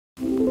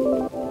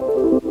Hello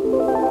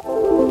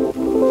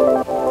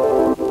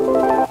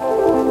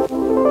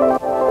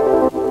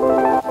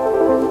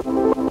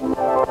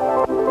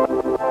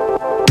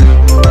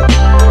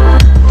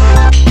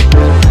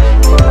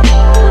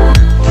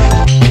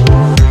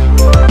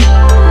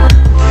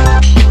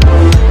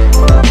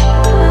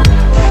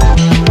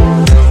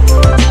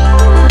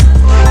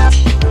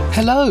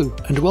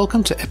and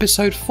welcome to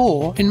episode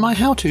 4 in my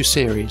how-to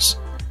series.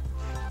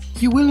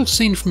 You will have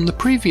seen from the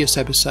previous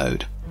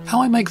episode how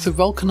I make the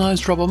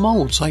vulcanized rubber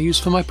moulds I use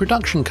for my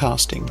production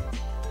casting.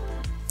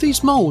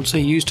 These moulds are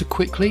used to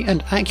quickly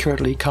and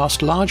accurately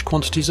cast large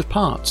quantities of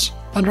parts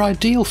and are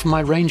ideal for my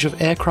range of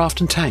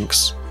aircraft and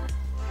tanks.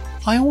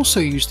 I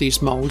also use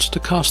these moulds to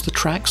cast the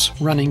tracks,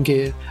 running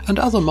gear and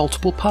other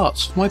multiple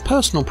parts for my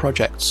personal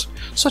projects,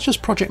 such as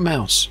Project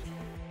Mouse.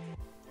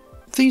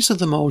 These are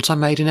the moulds I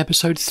made in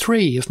episode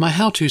 3 of my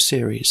how-to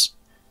series.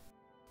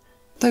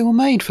 They were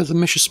made for the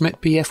Messerschmitt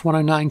Bf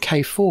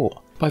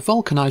 109K4 by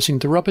vulcanizing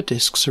the rubber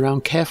discs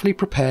around carefully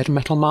prepared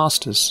metal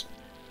masters.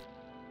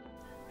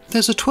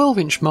 There's a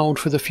 12-inch mould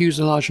for the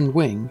fuselage and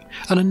wing,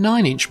 and a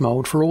 9-inch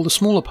mould for all the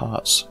smaller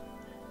parts.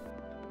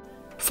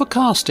 For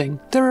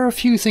casting, there are a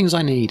few things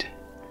I need.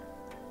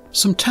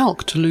 Some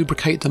talc to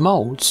lubricate the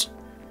moulds,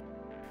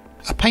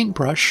 a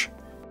paintbrush,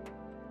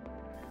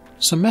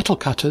 some metal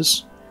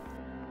cutters,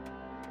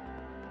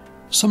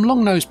 some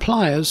long-nosed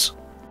pliers,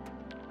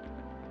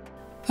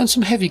 and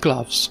some heavy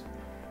gloves.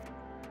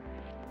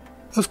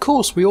 Of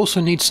course, we also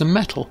need some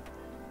metal.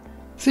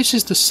 This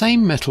is the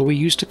same metal we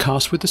used to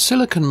cast with the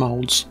silicon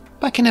moulds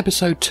back in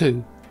episode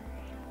 2.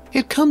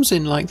 It comes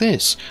in like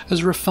this,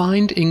 as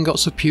refined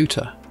ingots of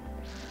pewter.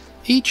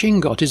 Each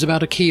ingot is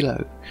about 1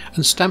 kilo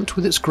and stamped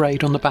with its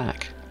grade on the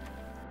back.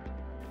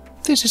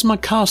 This is my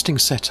casting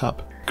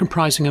setup,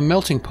 comprising a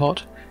melting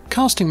pot,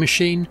 casting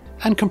machine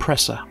and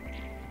compressor.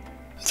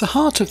 The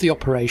heart of the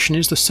operation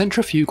is the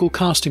centrifugal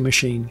casting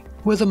machine,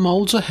 where the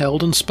moulds are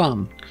held and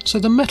spun, so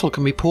the metal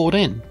can be poured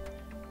in.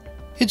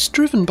 It's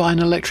driven by an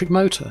electric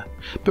motor,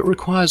 but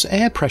requires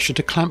air pressure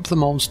to clamp the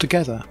moulds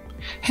together,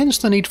 hence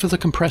the need for the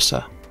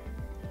compressor.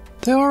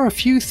 There are a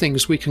few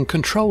things we can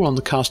control on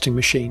the casting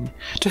machine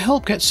to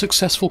help get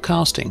successful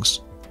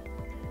castings.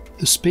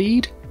 The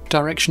speed,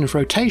 direction of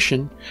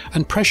rotation,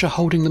 and pressure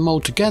holding the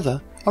mould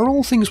together are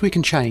all things we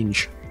can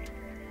change.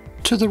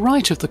 To the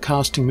right of the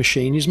casting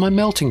machine is my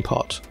melting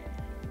pot.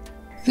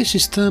 This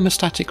is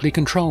thermostatically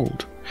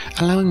controlled,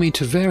 allowing me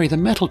to vary the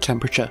metal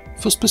temperature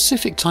for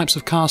specific types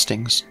of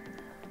castings.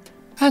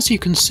 As you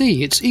can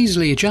see, it's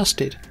easily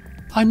adjusted.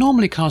 I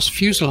normally cast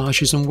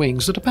fuselages and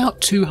wings at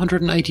about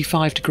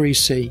 285 degrees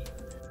C.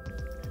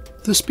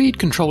 The speed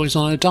control is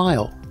on a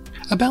dial.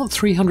 About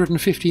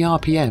 350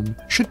 RPM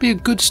should be a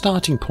good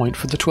starting point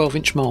for the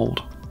 12-inch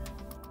mould.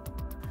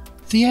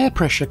 The air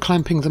pressure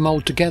clamping the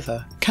mould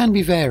together can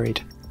be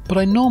varied, but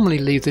I normally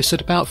leave this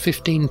at about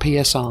 15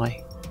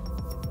 psi.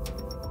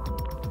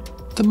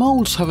 The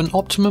moulds have an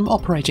optimum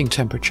operating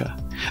temperature,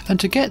 and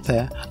to get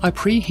there I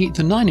preheat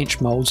the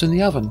 9-inch moulds in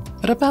the oven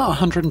at about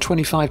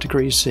 125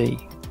 degrees C.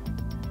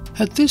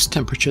 At this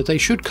temperature they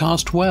should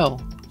cast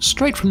well,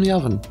 straight from the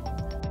oven.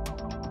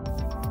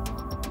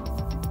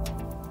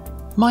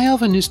 My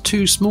oven is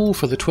too small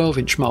for the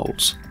 12-inch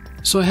moulds,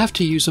 so I have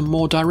to use a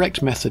more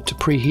direct method to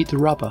preheat the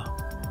rubber.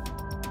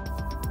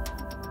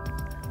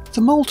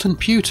 The molten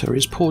pewter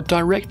is poured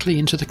directly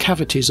into the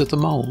cavities of the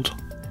mould.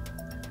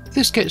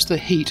 This gets the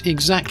heat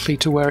exactly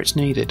to where it's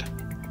needed.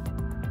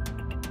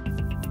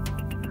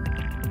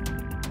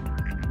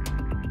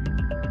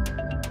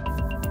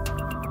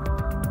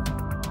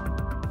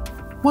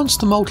 Once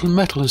the molten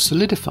metal has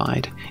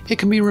solidified, it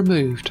can be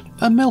removed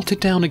and melted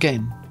down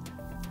again.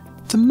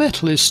 The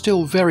metal is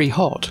still very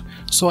hot,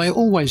 so I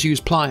always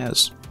use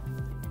pliers.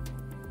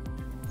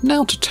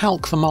 Now to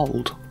talc the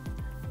mould.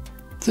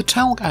 The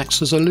talc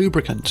acts as a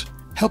lubricant,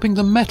 helping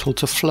the metal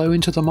to flow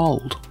into the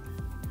mould.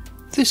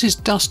 This is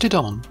dusted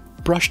on,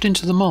 brushed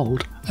into the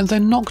mould, and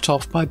then knocked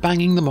off by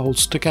banging the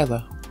moulds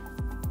together.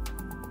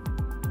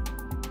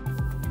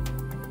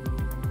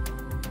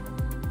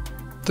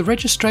 The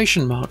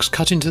registration marks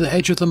cut into the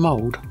edge of the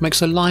mould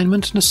makes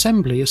alignment and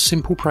assembly a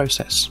simple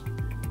process.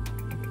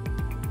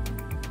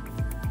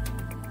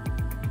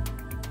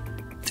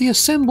 The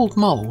assembled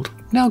mould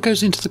now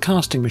goes into the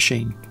casting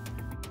machine.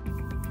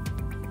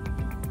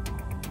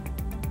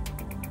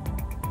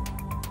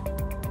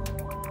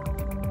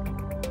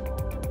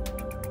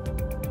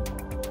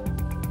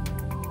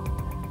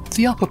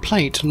 The upper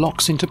plate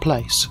locks into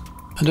place,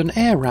 and an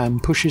air ram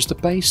pushes the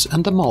base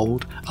and the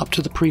mould up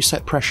to the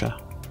preset pressure.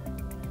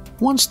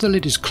 Once the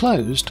lid is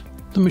closed,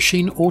 the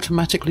machine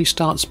automatically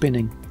starts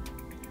spinning.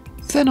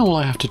 Then all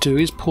I have to do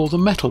is pour the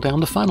metal down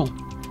the funnel.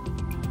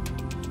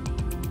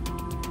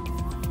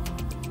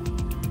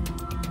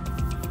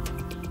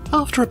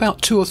 After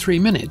about 2 or 3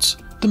 minutes,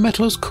 the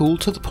metal has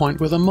cooled to the point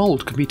where the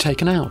mould can be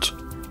taken out.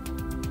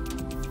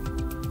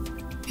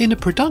 In a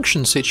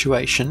production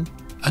situation,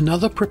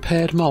 another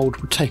prepared mould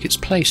would take its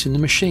place in the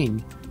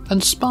machine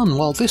and spun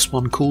while this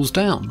one cools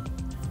down.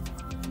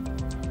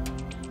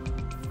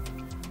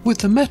 With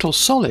the metal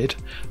solid,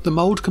 the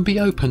mould can be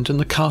opened and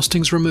the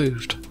castings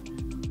removed.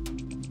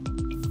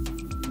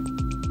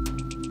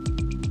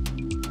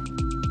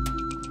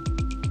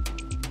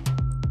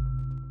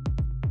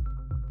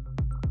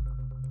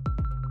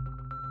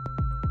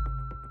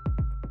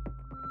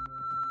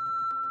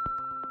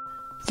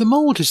 The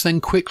mould is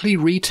then quickly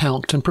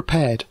re-talced and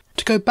prepared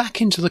to go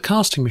back into the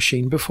casting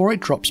machine before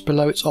it drops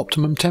below its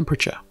optimum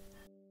temperature.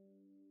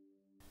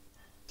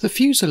 The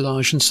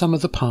fuselage and some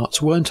of the parts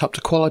weren't up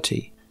to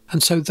quality,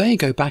 and so they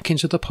go back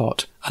into the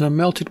pot and are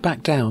melted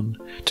back down,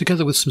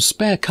 together with some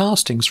spare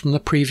castings from the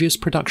previous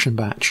production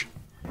batch.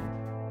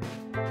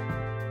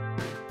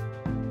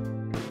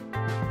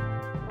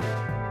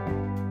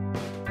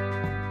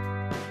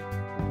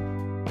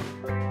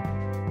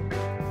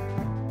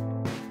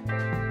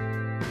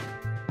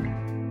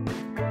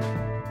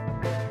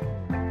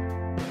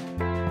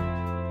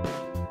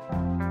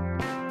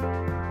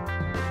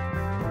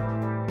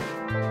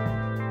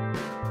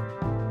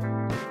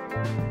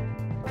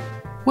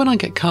 When I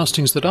get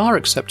castings that are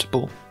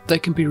acceptable, they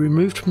can be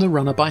removed from the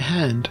runner by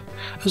hand,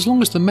 as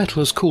long as the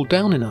metal has cooled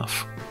down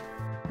enough.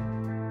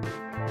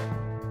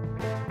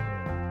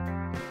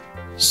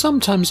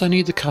 Sometimes I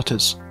need the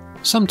cutters,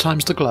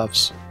 sometimes the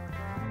gloves.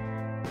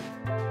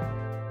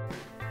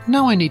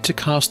 Now I need to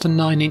cast the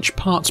 9-inch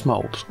parts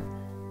mould.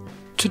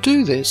 To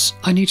do this,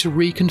 I need to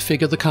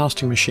reconfigure the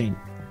casting machine.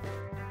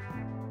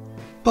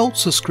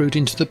 Bolts are screwed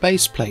into the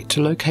base plate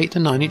to locate the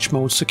 9-inch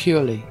mould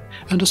securely,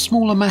 and a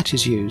smaller mat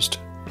is used.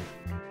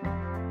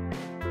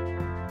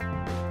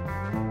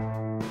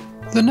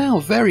 The now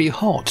very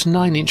hot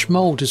 9-inch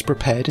mould is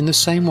prepared in the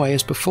same way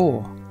as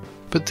before,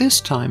 but this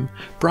time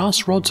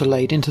brass rods are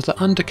laid into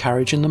the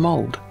undercarriage in the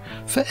mould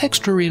for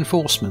extra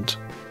reinforcement.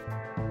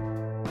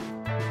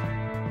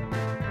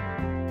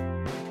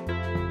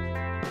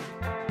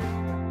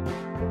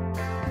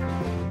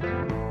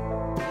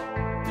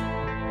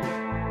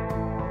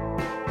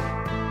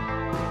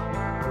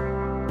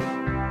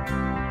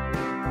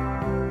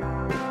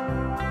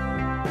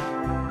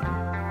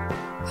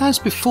 As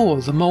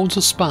before, the moulds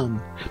are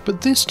spun, but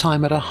this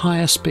time at a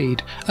higher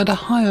speed and a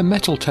higher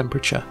metal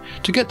temperature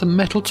to get the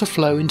metal to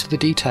flow into the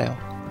detail.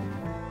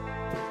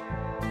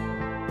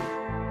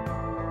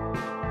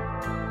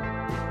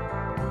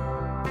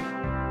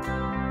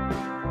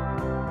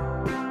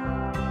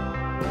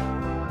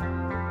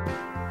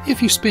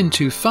 If you spin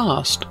too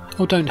fast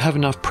or don't have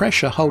enough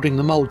pressure holding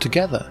the mould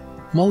together,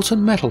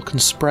 molten metal can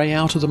spray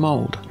out of the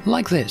mould,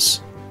 like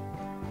this.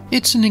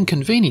 It's an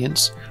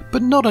inconvenience,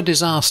 but not a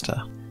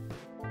disaster.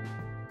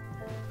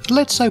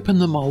 Let's open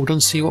the mould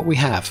and see what we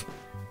have.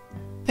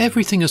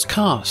 Everything is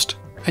cast,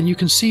 and you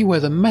can see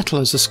where the metal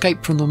has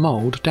escaped from the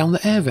mould down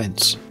the air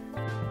vents.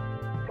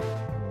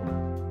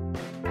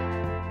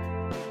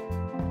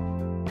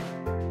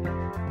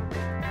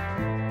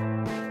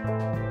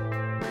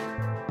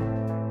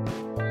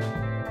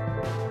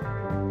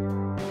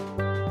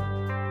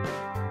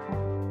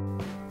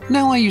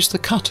 Now I use the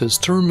cutters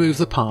to remove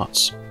the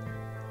parts.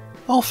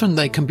 Often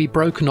they can be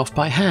broken off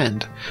by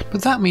hand,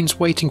 but that means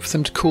waiting for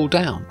them to cool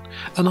down,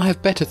 and I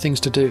have better things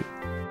to do.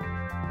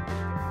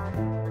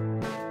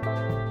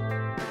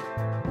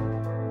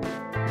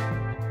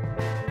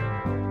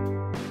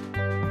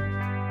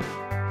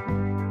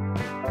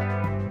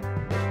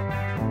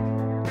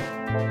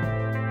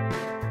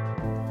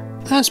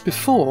 As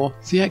before,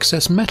 the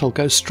excess metal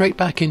goes straight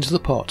back into the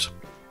pot.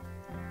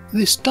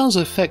 This does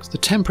affect the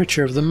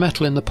temperature of the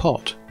metal in the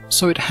pot,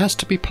 so it has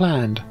to be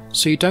planned,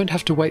 so you don't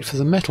have to wait for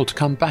the metal to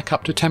come back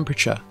up to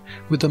temperature,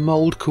 with the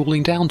mould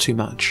cooling down too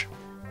much.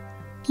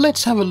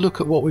 Let's have a look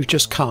at what we've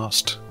just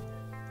cast.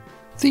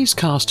 These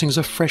castings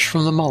are fresh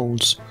from the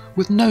moulds,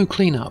 with no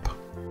cleanup.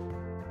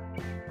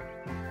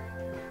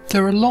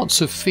 There are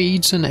lots of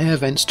feeds and air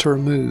vents to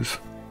remove.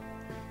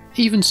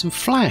 Even some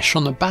flash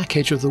on the back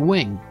edge of the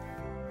wing.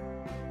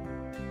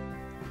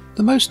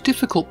 The most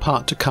difficult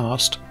part to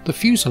cast, the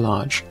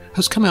fuselage,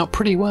 has come out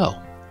pretty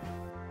well.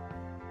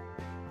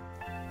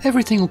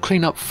 Everything will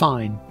clean up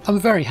fine. I'm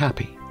very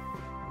happy.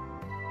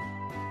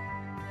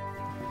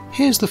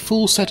 Here's the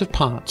full set of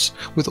parts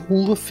with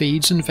all the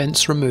feeds and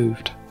vents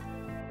removed.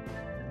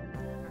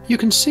 You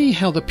can see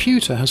how the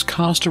pewter has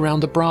cast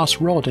around the brass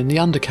rod in the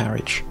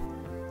undercarriage.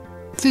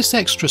 This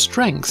extra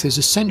strength is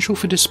essential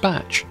for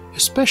dispatch,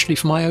 especially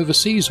for my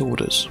overseas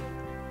orders.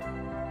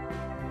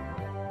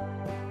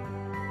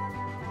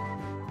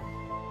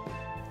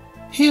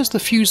 Here's the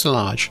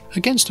fuselage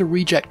against a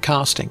reject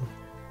casting.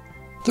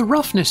 The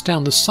roughness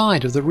down the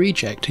side of the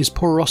reject is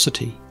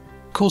porosity,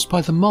 caused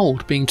by the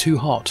mould being too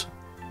hot.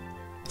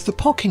 The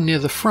pocking near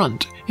the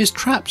front is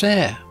trapped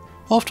air,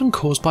 often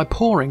caused by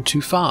pouring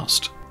too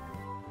fast.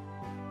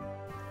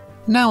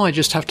 Now I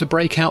just have to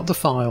break out the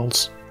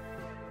files.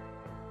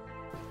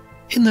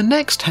 In the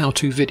next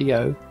how-to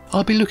video,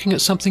 I'll be looking at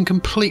something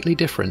completely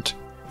different,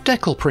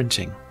 decal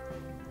printing.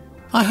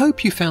 I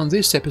hope you found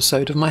this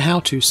episode of my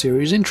how-to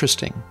series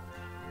interesting.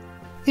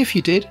 If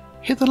you did,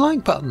 hit the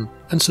like button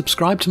and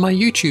subscribe to my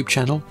YouTube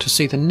channel to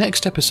see the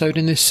next episode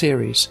in this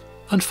series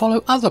and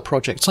follow other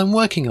projects I'm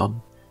working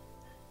on.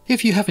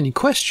 If you have any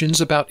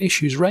questions about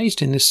issues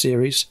raised in this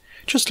series,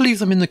 just leave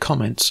them in the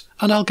comments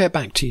and I'll get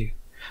back to you.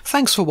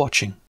 Thanks for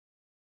watching.